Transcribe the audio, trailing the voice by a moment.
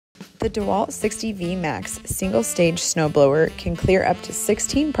The DeWALT 60V Max single-stage snowblower can clear up to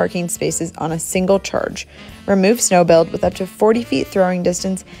 16 parking spaces on a single charge, remove snow belt with up to 40 feet throwing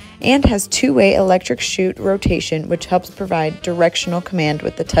distance, and has two-way electric chute rotation, which helps provide directional command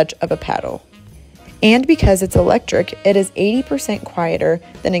with the touch of a paddle. And because it's electric, it is 80% quieter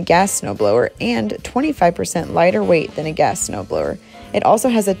than a gas snowblower and 25% lighter weight than a gas snowblower. It also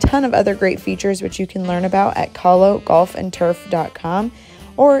has a ton of other great features which you can learn about at CahloGolfandTurf.com,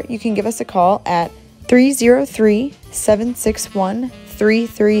 or you can give us a call at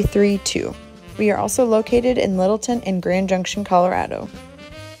 303-761-3332. We are also located in Littleton and Grand Junction, Colorado.